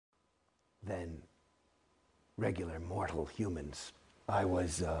than regular mortal humans. I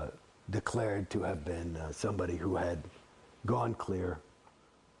was declared to have been somebody who had gone clear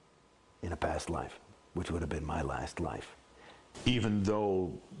in a past life, which would have been my last life. Even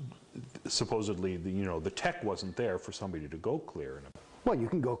though supposedly the tech wasn't there for somebody to go clear. Well, you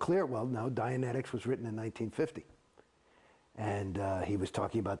can go clear. Well, no, Dianetics was written in 1950. And he was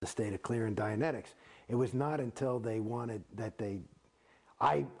talking about the state of clear in Dianetics. It was not until they wanted that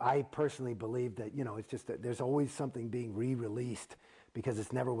I personally believe that, it's just that there's always something being re-released because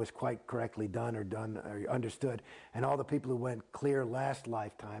it never was quite correctly done or understood. And all the people who went clear last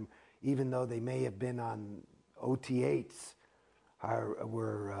lifetime, even though they may have been on OT8s,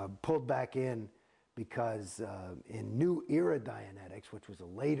 were pulled back in because in New Era Dianetics, which was a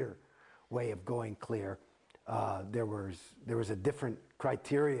later way of going clear, there was a different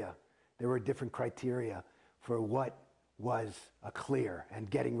criteria. There were different criteria for what was a clear and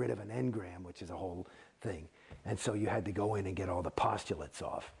getting rid of an engram, which is a whole thing. And so you had to go in and get all the postulates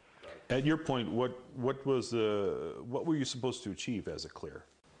off. At your point, what were you supposed to achieve as a clear?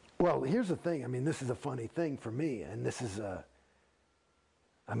 Well, here's the thing. I mean, this is a funny thing for me, and this is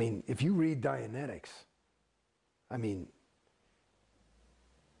if you read Dianetics,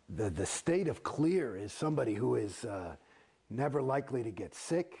 the state of clear is somebody who is never likely to get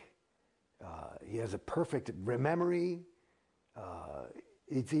sick. He has a perfect memory.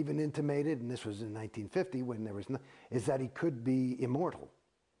 It's even intimated, and this was in 1950 when there was is that he could be immortal.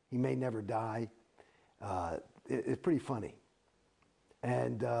 He may never die. It's pretty funny.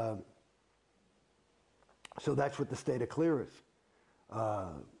 And so that's what the state of clear is.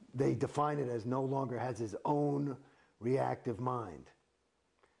 They define it as no longer has his own reactive mind,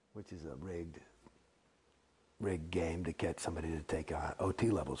 which is a rigged game to get somebody to take OT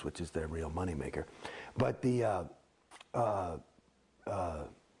levels, which is their real moneymaker. But the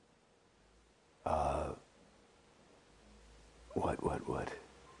what?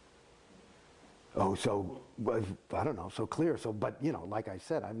 Oh, so I don't know. So clear. So, but like I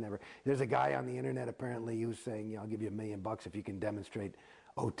said, there's a guy on the internet apparently who's saying, I'll give you $1 million if you can demonstrate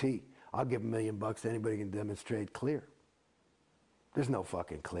OT. I'll give $1 million to anybody who can demonstrate clear. There's no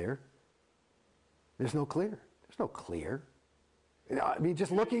fucking clear. There's no clear. There's no clear.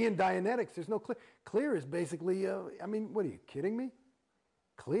 Just looking in Dianetics, there's no clear. Clear is basically, what are you kidding me?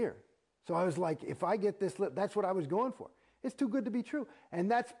 Clear. So I was like, if I get this, that's what I was going for. It's too good to be true. And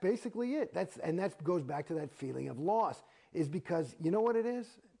that's basically it. That goes back to that feeling of loss, is because, you know what it is?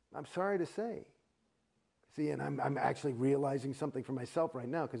 I'm sorry to say. See, and I'm actually realizing something for myself right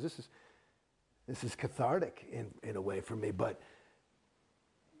now, because this is cathartic in a way for me, but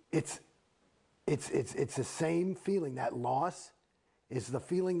it's the same feeling. That loss is the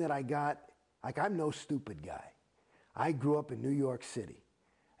feeling that I got. Like, I'm no stupid guy. I grew up in New York City,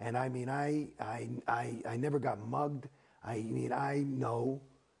 and I never got mugged. I know,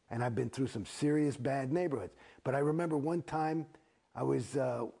 and I've been through some serious bad neighborhoods. But I remember one time I was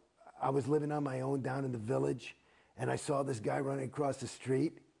living on my own down in the village, and I saw this guy running across the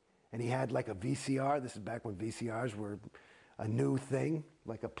street, and he had like a VCR. This is back when VCRs were a new thing,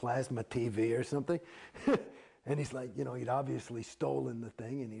 like a plasma TV or something. And he's like, he'd obviously stolen the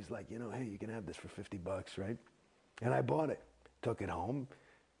thing, and he's like, hey, you can have this for $50, right? And I bought it, took it home,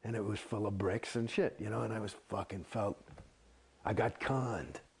 and it was full of bricks and shit, and I was I got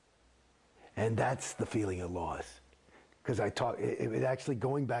conned. And that's the feeling of loss. Because it actually,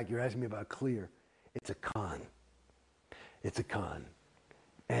 going back, you're asking me about clear, it's a con. It's a con.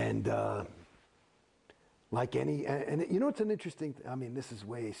 And like any, and it's an interesting, this is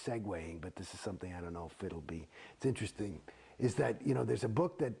way segueing, but this is something I don't know if it's interesting, is that, there's a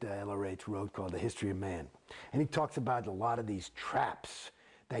book that LRH wrote called The History of Man. And he talks about a lot of these traps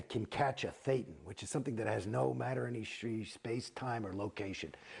that can catch a thetan, which is something that has no matter any space, time, or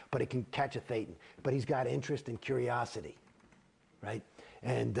location, but it can catch a thetan. But he's got interest and curiosity, right?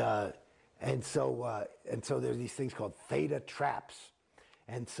 And so there's these things called theta traps,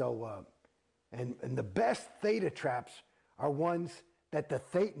 and so and the best theta traps are ones that the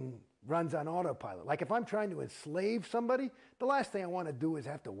thetan runs on autopilot. Like if I'm trying to enslave somebody, the last thing I want to do is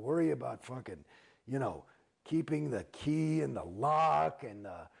have to worry about fucking, keeping the key and the lock and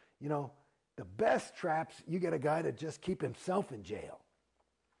the best traps, you get a guy to just keep himself in jail,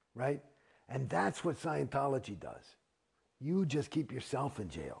 right? And that's what Scientology does. You just keep yourself in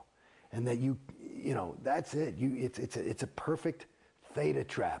jail, and that that's it. It's a perfect theta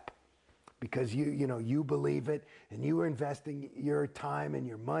trap, because you believe it, and you are investing your time and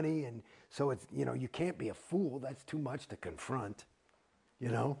your money, and so it's you can't be a fool. That's too much to confront,